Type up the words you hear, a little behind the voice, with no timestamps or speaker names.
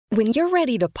When you're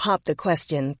ready to pop the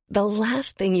question, the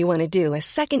last thing you want to do is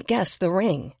second-guess the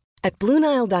ring. At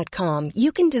BlueNile.com,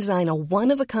 you can design a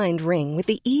one-of-a-kind ring with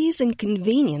the ease and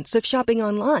convenience of shopping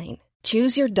online.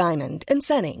 Choose your diamond and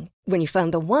setting. When you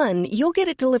find the one, you'll get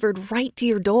it delivered right to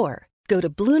your door. Go to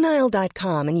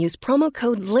BlueNile.com and use promo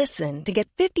code LISTEN to get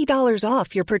 $50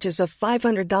 off your purchase of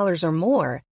 $500 or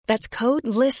more. That's code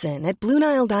LISTEN at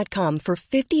BlueNile.com for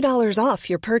 $50 off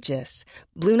your purchase.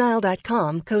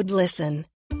 BlueNile.com, code LISTEN.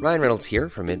 Ryan Reynolds here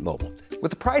from Mint Mobile. With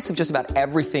the price of just about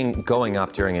everything going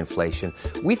up during inflation,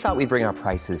 we thought we'd bring our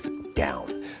prices down.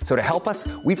 So to help us,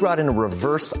 we brought in a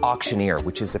reverse auctioneer,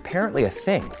 which is apparently a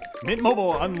thing. Mint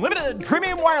Mobile Unlimited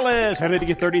Premium Wireless. How to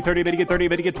get 30, 30, bit to get 30,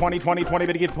 bit to get 20, 20, 20,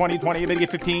 bit to get 20, 20, bit to get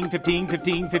 15, 15,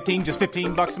 15, 15, just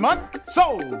 $15 a month?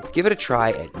 Sold! Give it a try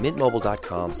at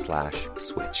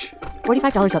mintmobile.com/switch.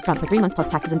 $45 up front for 3 months plus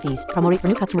taxes and fees. Promo rate for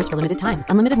new customers for limited time.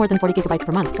 Unlimited more than 40 gigabytes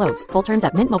per month. Slows full terms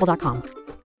at mintmobile.com.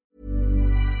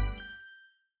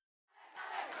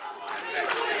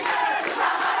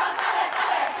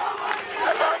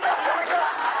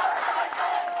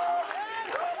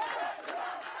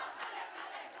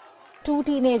 Two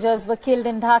teenagers were killed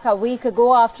in Dhaka a week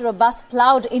ago after a bus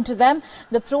ploughed into them.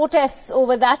 The protests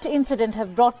over that incident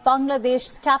have brought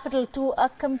Bangladesh's capital to a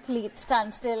complete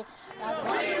standstill.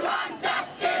 We want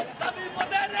justice.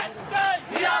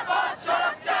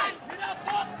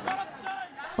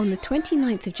 On the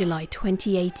 29th of July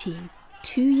 2018,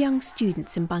 2 young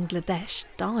students in Bangladesh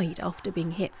died after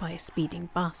being hit by a speeding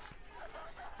bus.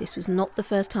 This was not the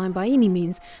first time by any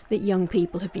means that young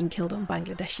people have been killed on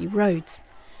Bangladeshi roads.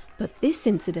 But this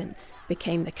incident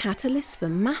became the catalyst for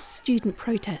mass student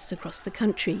protests across the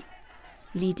country,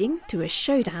 leading to a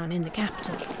showdown in the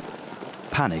capital.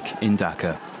 Panic in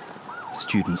Dhaka.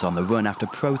 Students on the run after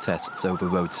protests over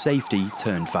road safety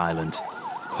turned violent.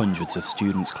 Hundreds of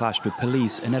students clashed with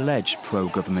police and alleged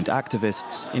pro-government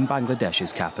activists in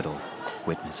Bangladesh's capital.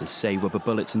 Witnesses say rubber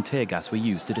bullets and tear gas were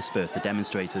used to disperse the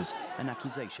demonstrators, an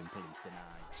accusation police deny.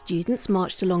 Students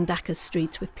marched along Dhaka's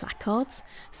streets with placards,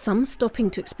 some stopping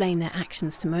to explain their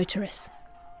actions to motorists.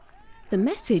 The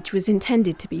message was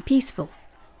intended to be peaceful.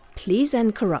 Please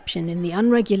end corruption in the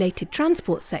unregulated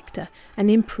transport sector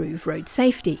and improve road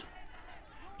safety.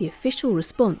 The official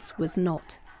response was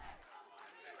not.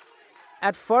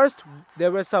 At first,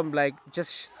 there were some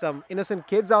innocent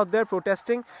kids out there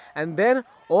protesting, and then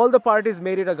all the parties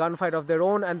made it a gunfight of their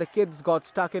own, and the kids got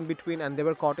stuck in between and they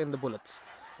were caught in the bullets.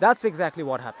 That's exactly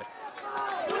what happened.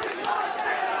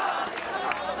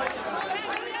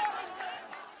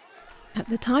 At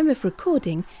the time of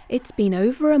recording, it's been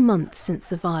over a month since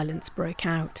the violence broke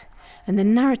out, and the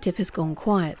narrative has gone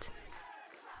quiet.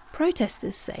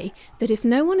 Protesters say that if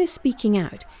no one is speaking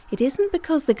out, it isn't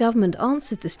because the government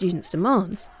answered the students'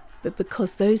 demands, but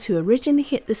because those who originally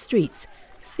hit the streets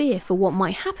fear for what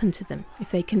might happen to them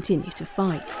if they continue to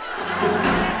fight.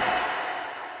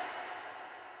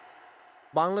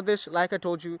 Bangladesh, like I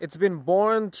told you, it's been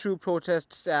born through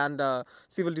protests and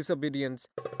civil disobedience.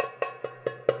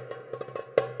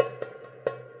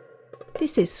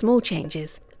 This is Small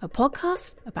Changes, a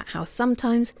podcast about how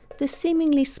sometimes the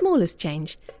seemingly smallest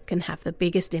change can have the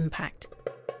biggest impact.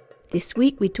 This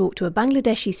week we talk to a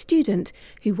Bangladeshi student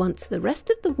who wants the rest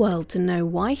of the world to know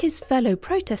why his fellow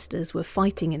protesters were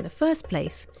fighting in the first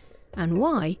place and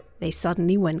why they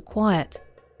suddenly went quiet.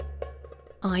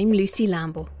 I'm Lucy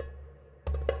Lamble.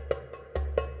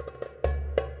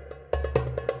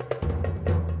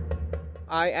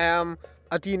 I am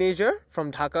a teenager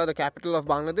from Dhaka, the capital of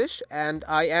Bangladesh, and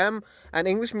I am an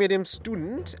English medium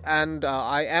student, and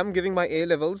I am giving my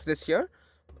A-levels this year.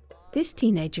 This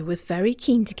teenager was very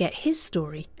keen to get his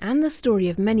story and the story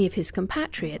of many of his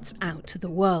compatriots out to the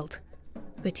world.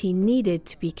 But he needed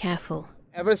to be careful.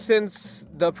 Ever since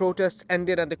the protests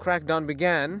ended and the crackdown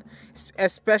began,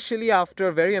 especially after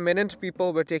very eminent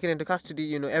people were taken into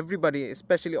custody, everybody,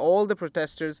 especially all the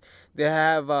protesters, they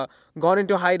have gone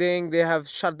into hiding, they have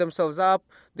shut themselves up,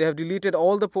 they have deleted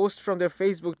all the posts from their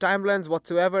Facebook timelines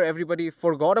whatsoever. Everybody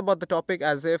forgot about the topic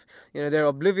as if, they're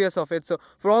oblivious of it. So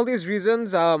for all these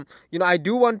reasons, I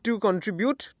do want to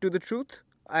contribute to the truth.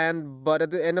 But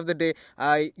at the end of the day,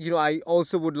 I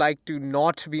also would like to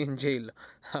not be in jail,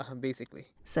 basically.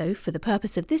 So, for the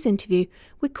purpose of this interview,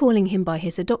 we're calling him by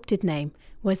his adopted name,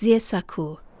 Wazir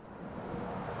Sakur.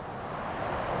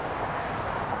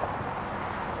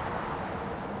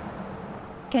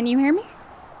 Can you hear me?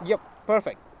 Yep,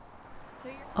 perfect.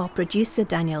 Our producer,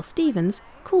 Danielle Stevens,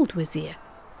 called Wazir,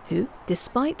 who,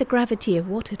 despite the gravity of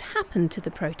what had happened to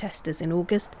the protesters in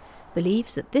August,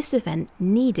 believes that this event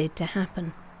needed to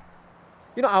happen.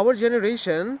 Our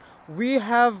generation we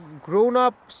have grown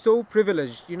up so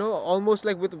privileged, almost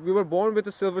like we were born with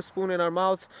a silver spoon in our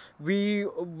mouth. We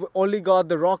only got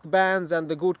the rock bands and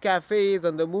the good cafes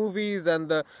and the movies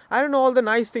and all the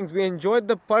nice things. We enjoyed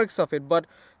the perks of it. But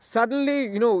suddenly,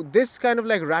 this kind of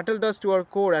like rattled us to our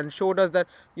core and showed us that,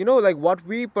 like what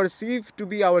we perceive to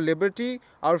be our liberty,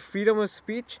 our freedom of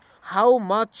speech, how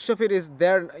much of it is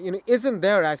there, isn't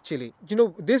there actually.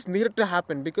 This needed to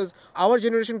happen because our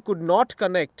generation could not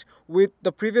connect with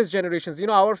the previous generations.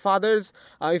 Our fathers,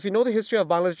 if you know the history of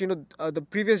Bangladesh, the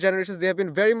previous generations, they have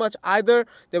been very much either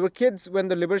they were kids when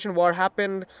the liberation war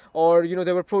happened, or,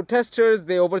 they were protesters,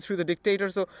 they overthrew the dictator.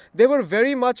 So they were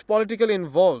very much politically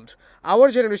involved.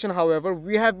 Our generation, however,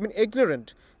 we have been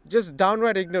ignorant, just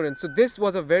downright ignorant. So this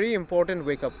was a very important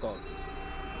wake-up call.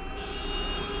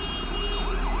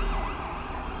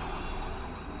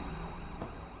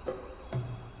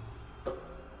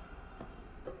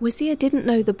 Wazir didn't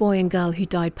know the boy and girl who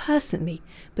died personally,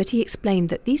 but he explained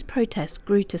that these protests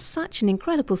grew to such an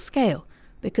incredible scale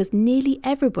because nearly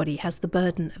everybody has the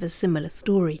burden of a similar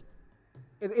story.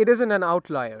 It isn't an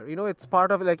outlier, it's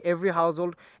part of like every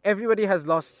household. Everybody has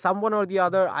lost someone or the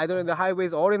other, either in the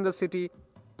highways or in the city.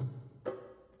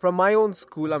 From my own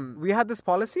school, we had this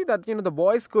policy that, the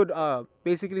boys could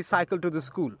basically cycle to the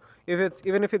school,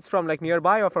 even if it's from like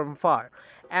nearby or from far.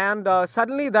 And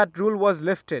suddenly that rule was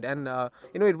lifted and,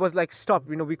 it was like stopped.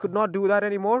 We could not do that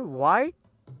anymore. Why?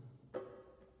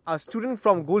 A student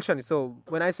from Gulshan, so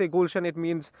when I say Gulshan, it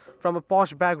means from a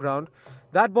posh background,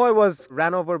 that boy was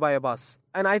ran over by a bus.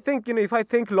 And I think, if I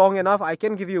think long enough, I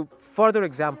can give you further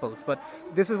examples, but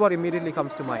this is what immediately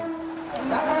comes to mind.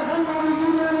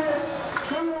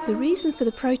 The reason for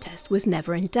the protest was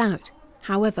never in doubt.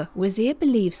 However, Wazir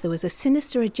believes there was a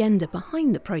sinister agenda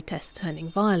behind the protests turning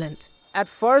violent. At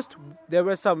first, there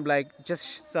were some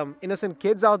innocent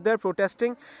kids out there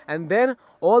protesting, and then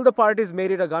all the parties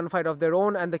made it a gunfight of their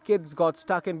own, and the kids got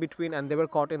stuck in between and they were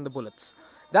caught in the bullets.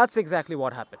 That's exactly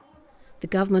what happened. The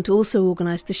government also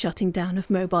organised the shutting down of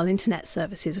mobile internet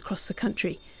services across the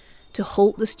country to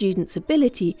halt the students'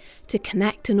 ability to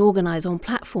connect and organise on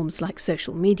platforms like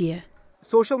social media.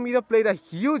 Social media played a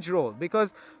huge role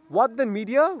because what the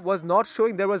media was not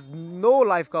showing, there was no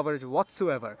live coverage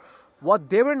whatsoever.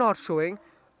 What they were not showing,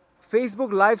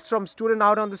 Facebook lives from students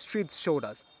out on the streets showed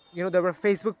us. There were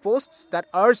Facebook posts that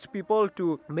urged people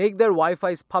to make their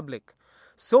Wi-Fis public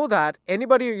so that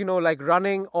anybody, like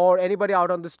running or anybody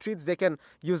out on the streets, they can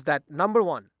use that. Number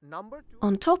one. Number two.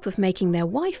 On top of making their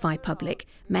Wi-Fi public,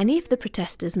 many of the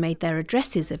protesters made their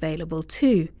addresses available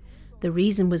too. The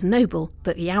reason was noble,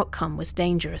 but the outcome was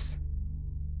dangerous.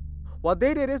 What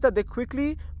they did is that they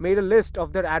quickly made a list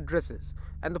of their addresses.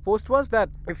 And the post was that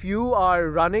if you are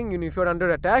running, if you're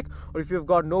under attack, or if you've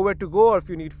got nowhere to go, or if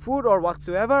you need food or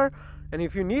whatsoever, and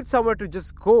if you need somewhere to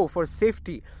just go for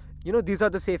safety, these are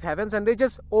the safe havens, and they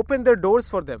just opened their doors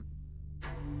for them.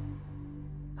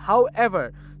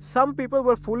 However, some people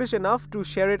were foolish enough to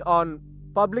share it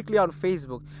publicly on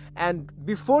Facebook, and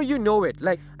before you know it,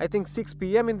 like I think 6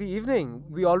 p.m. in the evening,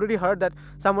 we already heard that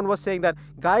someone was saying that,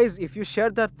 guys, if you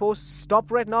shared that post, stop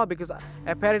right now because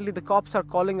apparently the cops are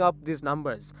calling up these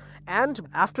numbers. And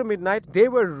after midnight, they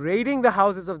were raiding the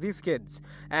houses of these kids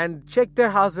and checked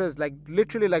their houses, like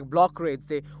literally like block raids.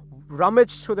 They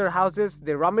rummaged through their houses,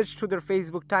 they rummaged through their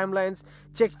Facebook timelines,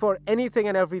 checked for anything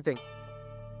and everything.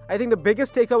 I think the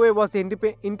biggest takeaway was the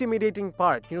intimidating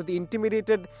part. They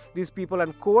intimidated these people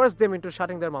and coerced them into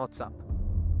shutting their mouths up.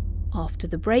 After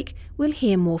the break, we'll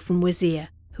hear more from Wazir,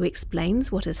 who explains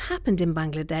what has happened in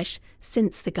Bangladesh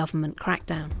since the government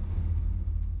crackdown.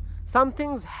 Some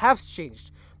things have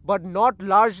changed, but not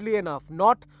largely enough.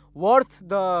 Not worth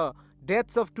the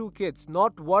deaths of 2 kids,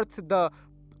 not worth the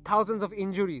thousands of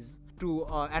injuries to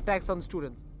attacks on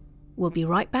students. We'll be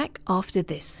right back after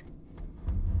this.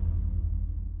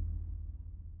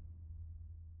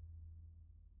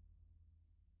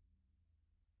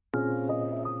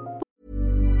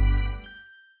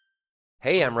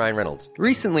 Hey, I'm Ryan Reynolds.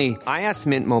 Recently, I asked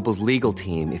Mint Mobile's legal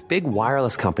team if big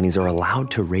wireless companies are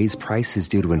allowed to raise prices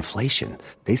due to inflation.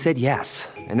 They said yes.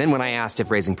 And then when I asked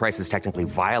if raising prices technically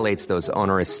violates those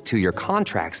onerous 2-year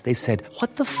contracts, they said,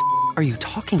 "What the f*** are you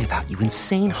talking about, you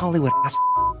insane Hollywood ass?"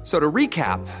 So to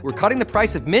recap, we're cutting the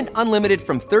price of Mint Unlimited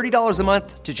from $30 a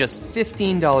month to just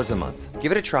 $15 a month.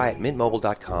 Give it a try at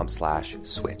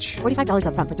mintmobile.com/switch. $45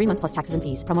 up front for 3 months plus taxes and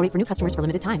fees. Promo rate for new customers for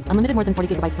limited time. Unlimited more than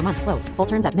 40 gigabytes per month. Slows full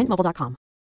terms at mintmobile.com.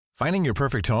 Finding your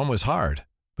perfect home was hard,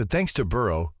 but thanks to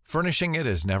Burrow, furnishing it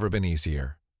has never been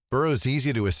easier. Burrow's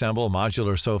easy-to-assemble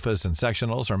modular sofas and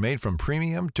sectionals are made from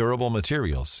premium, durable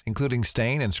materials, including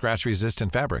stain and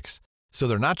scratch-resistant fabrics. So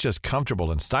they're not just comfortable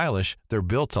and stylish, they're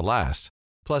built to last.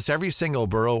 Plus, every single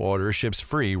Burrow order ships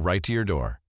free right to your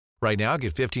door. Right now,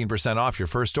 get 15% off your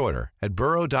first order at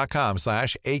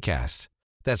burrow.com/ACAST.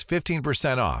 That's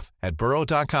 15% off at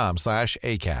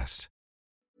burrow.com/ACAST.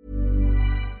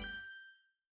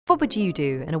 What would you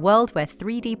do in a world where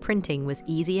 3D printing was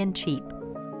easy and cheap?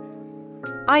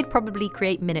 I'd probably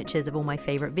create miniatures of all my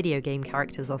favourite video game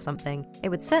characters or something. It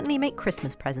would certainly make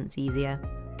Christmas presents easier.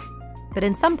 But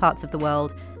in some parts of the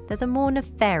world, there's a more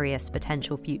nefarious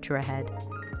potential future ahead.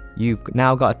 You've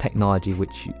now got a technology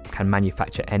which can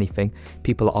manufacture anything.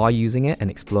 People are using it and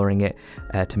exploring it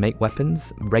to make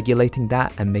weapons. Regulating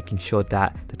that and making sure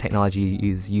that the technology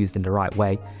is used in the right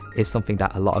way is something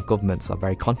that a lot of governments are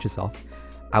very conscious of.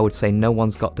 I would say no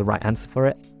one's got the right answer for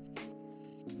it.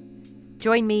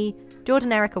 Join me,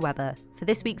 Jordan Erica Webber, for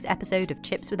this week's episode of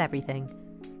Chips with Everything,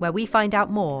 where we find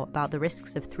out more about the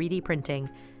risks of 3D printing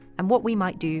and what we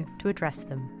might do to address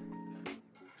them.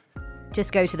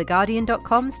 Just go to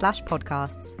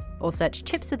theguardian.com/podcasts or search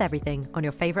Chips with Everything on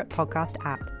your favourite podcast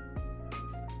app.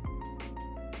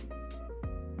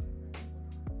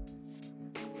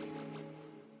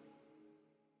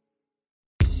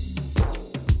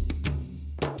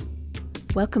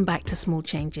 Welcome back to Small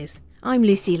Changes. I'm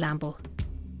Lucy Lamble.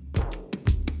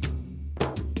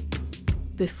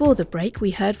 Before the break,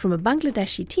 we heard from a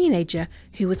Bangladeshi teenager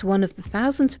who was one of the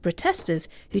thousands of protesters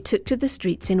who took to the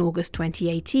streets in August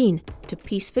 2018 to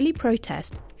peacefully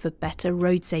protest for better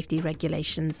road safety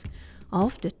regulations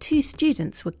after 2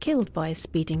 students were killed by a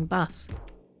speeding bus.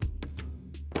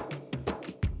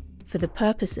 For the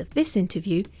purpose of this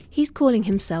interview, he's calling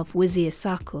himself Wazir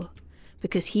Sakur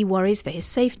because he worries for his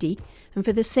safety and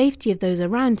for the safety of those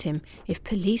around him if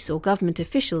police or government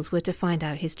officials were to find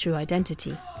out his true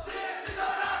identity.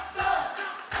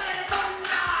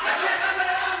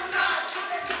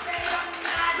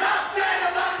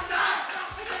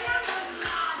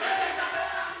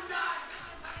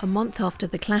 A month after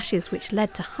the clashes which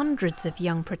led to hundreds of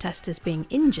young protesters being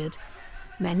injured,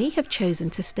 many have chosen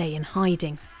to stay in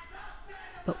hiding.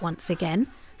 But once again,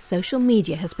 social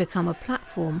media has become a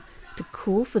platform to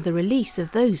call for the release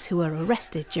of those who were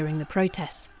arrested during the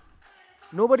protests.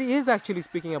 Nobody is actually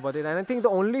speaking about it, and I think the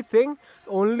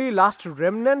only last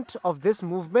remnant of this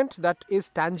movement that is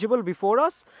tangible before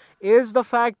us is the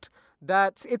fact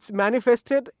that it's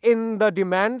manifested in the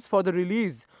demands for the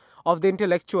release of the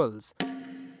intellectuals.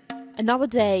 Another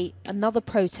day, another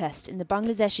protest in the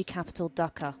Bangladeshi capital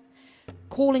Dhaka,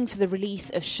 calling for the release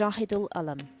of Shahidul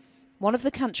Alam, one of the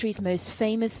country's most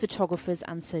famous photographers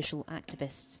and social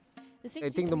activists. I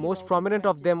think the most prominent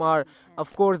of them are,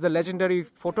 of course, the legendary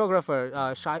photographer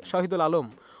Shahidul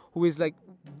Alam, who is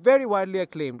very widely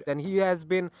acclaimed, and he has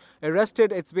been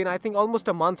arrested. It's been, I think, almost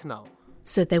a month now.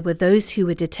 So there were those who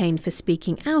were detained for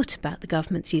speaking out about the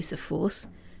government's use of force,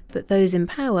 but those in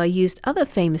power used other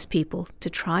famous people to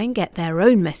try and get their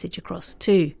own message across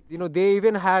too. They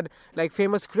even had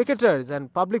famous cricketers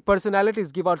and public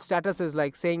personalities give out statuses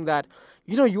saying that,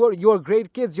 you're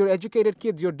great kids, you're educated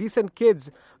kids, you're decent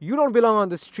kids, you don't belong on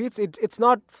the streets. It's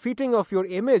not fitting of your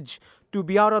image to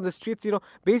be out on the streets.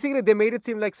 Basically they made it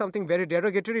seem like something very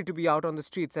derogatory to be out on the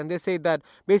streets. And they said that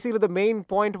basically the main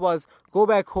point was go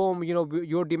back home,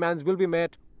 your demands will be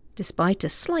met. Despite a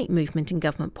slight movement in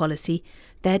government policy,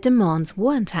 their demands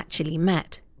weren't actually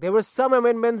met. There were some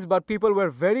amendments, but people were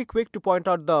very quick to point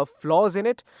out the flaws in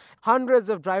it. Hundreds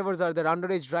of drivers are there,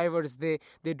 underage drivers. They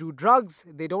do drugs.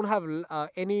 They don't have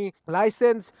any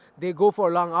license. They go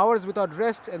for long hours without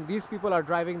rest. And these people are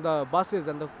driving the buses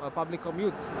and the public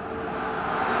commutes.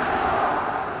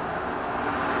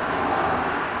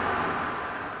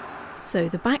 So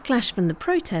the backlash from the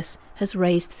protests has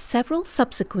raised several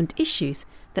subsequent issues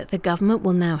that the government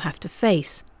will now have to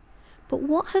face. But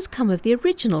what has come of the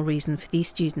original reason for these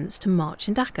students to march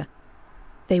in Dhaka?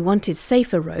 They wanted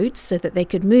safer roads so that they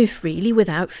could move freely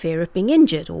without fear of being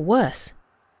injured or worse.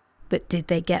 But did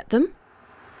they get them?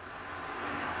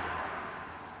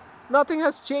 Nothing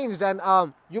has changed, and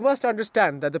you must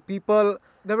understand that the people,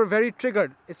 they were very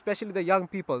triggered, especially the young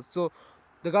people. So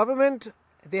the government,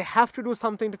 they have to do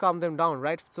something to calm them down,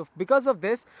 right? So because of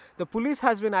this, the police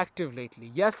has been active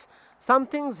lately. Yes, some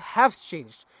things have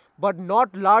changed, but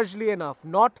not largely enough,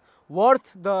 not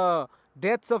worth the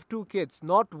deaths of 2 kids,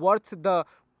 not worth the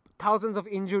thousands of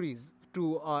injuries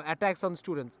to attacks on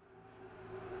students.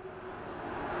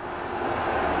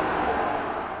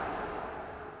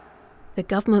 The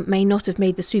government may not have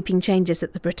made the sweeping changes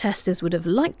that the protesters would have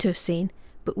liked to have seen,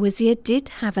 but Wazir did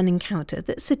have an encounter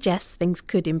that suggests things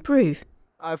could improve.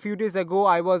 A few days ago,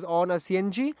 I was on a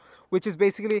CNG, which is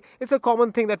basically, it's a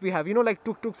common thing that we have. Like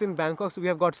tuk-tuks in Bangkok, so we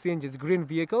have got CNGs, green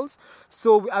vehicles.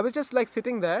 So I was just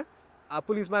sitting there, A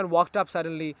policeman walked up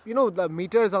suddenly. The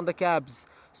meters on the cabs.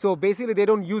 So basically they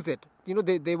don't use it.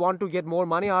 They want to get more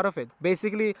money out of it.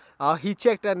 Basically, he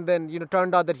checked and then,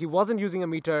 turned out that he wasn't using a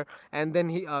meter. And then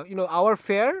he, our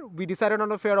fare, we decided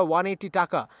on a fare of 180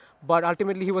 taka. But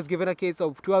ultimately he was given a case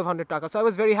of 1200 taka. So I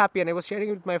was very happy and I was sharing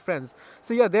it with my friends.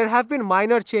 So yeah, there have been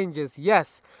minor changes,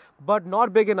 yes, but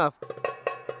not big enough.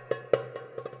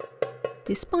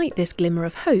 Despite this glimmer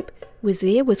of hope,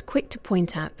 Wazir was quick to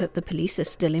point out that the police are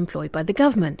still employed by the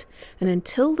government, and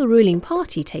until the ruling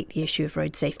party take the issue of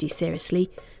road safety seriously,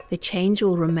 the change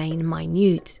will remain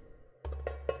minute.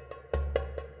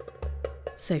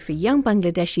 So for young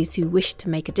Bangladeshis who wish to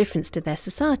make a difference to their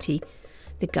society,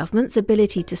 the government's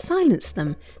ability to silence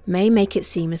them may make it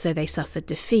seem as though they suffered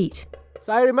defeat.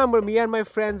 So I remember me and my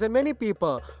friends and many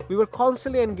people, we were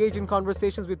constantly engaged in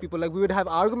conversations with people. Like we would have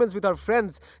arguments with our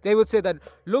friends. They would say that,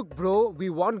 look, bro, we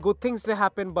want good things to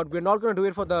happen, but we're not going to do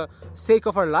it for the sake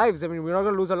of our lives. I mean, we're not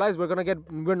going to lose our lives. We're not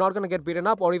going to get beaten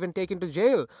up or even taken to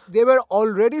jail. They were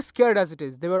already scared as it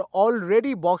is. They were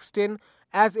already boxed in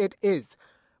as it is.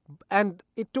 And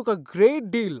it took a great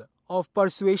deal of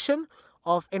persuasion,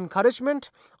 of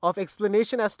encouragement, of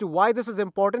explanation as to why this is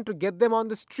important to get them on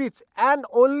the streets and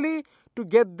only to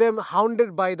get them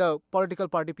hounded by the political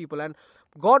party people. And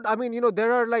God,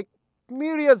 there are like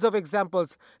myriads of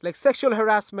examples like sexual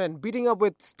harassment, beating up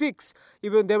with sticks,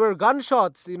 even there were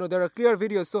gunshots, there are clear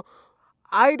videos. So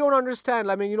I don't understand,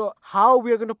 how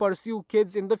we are going to pursue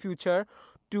kids in the future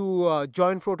to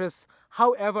join protests.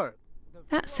 However,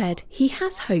 that said, he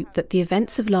has hope that the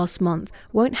events of last month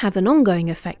won't have an ongoing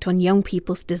effect on young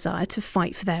people's desire to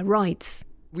fight for their rights.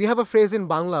 We have a phrase in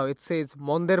Bangla, it says,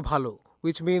 Monder Bhalo,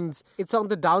 which means it's on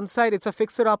the downside, it's a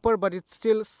fixer-upper, but it's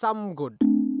still some good.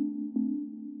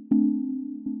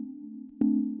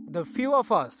 The few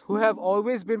of us who have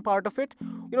always been part of it,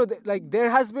 there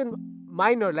has been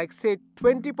minor, like say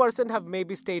 20% have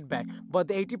maybe stayed back, but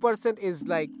the 80% is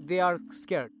like they are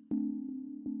scared.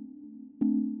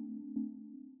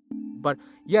 But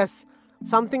yes,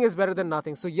 something is better than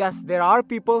nothing. So yes, there are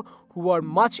people who are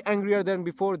much angrier than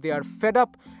before. They are fed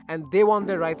up and they want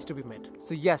their rights to be met.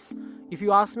 So yes, if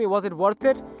you ask me, was it worth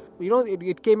it?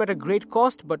 It came at a great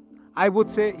cost, but I would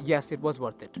say yes, it was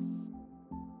worth it.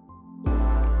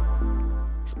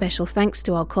 Special thanks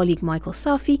to our colleague Michael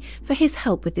Safi for his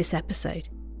help with this episode.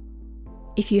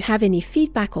 If you have any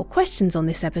feedback or questions on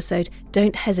this episode,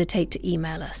 don't hesitate to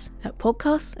email us at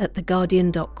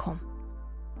podcasts@theguardian.com.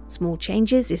 Small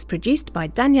Changes is produced by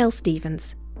Danielle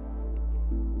Stevens.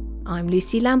 I'm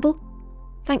Lucy Lamble.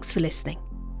 Thanks for listening.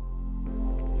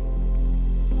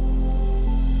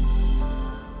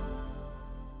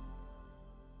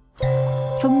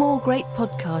 For more great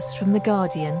podcasts from The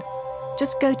Guardian,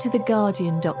 just go to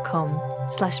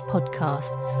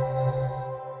theguardian.com/podcasts.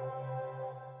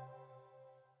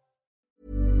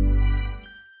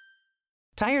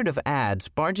 Tired of ads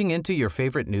barging into your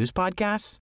favorite news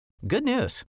podcasts? Good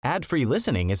news. Ad-free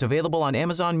listening is available on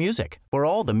Amazon Music for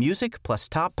all the music plus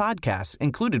top podcasts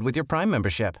included with your Prime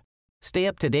membership. Stay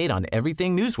up to date on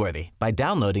everything newsworthy by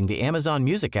downloading the Amazon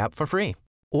Music app for free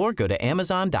or go to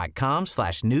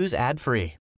amazon.com/news ad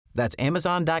free. That's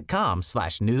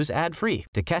amazon.com/news ad free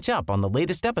to catch up on the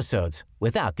latest episodes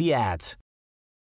without the ads.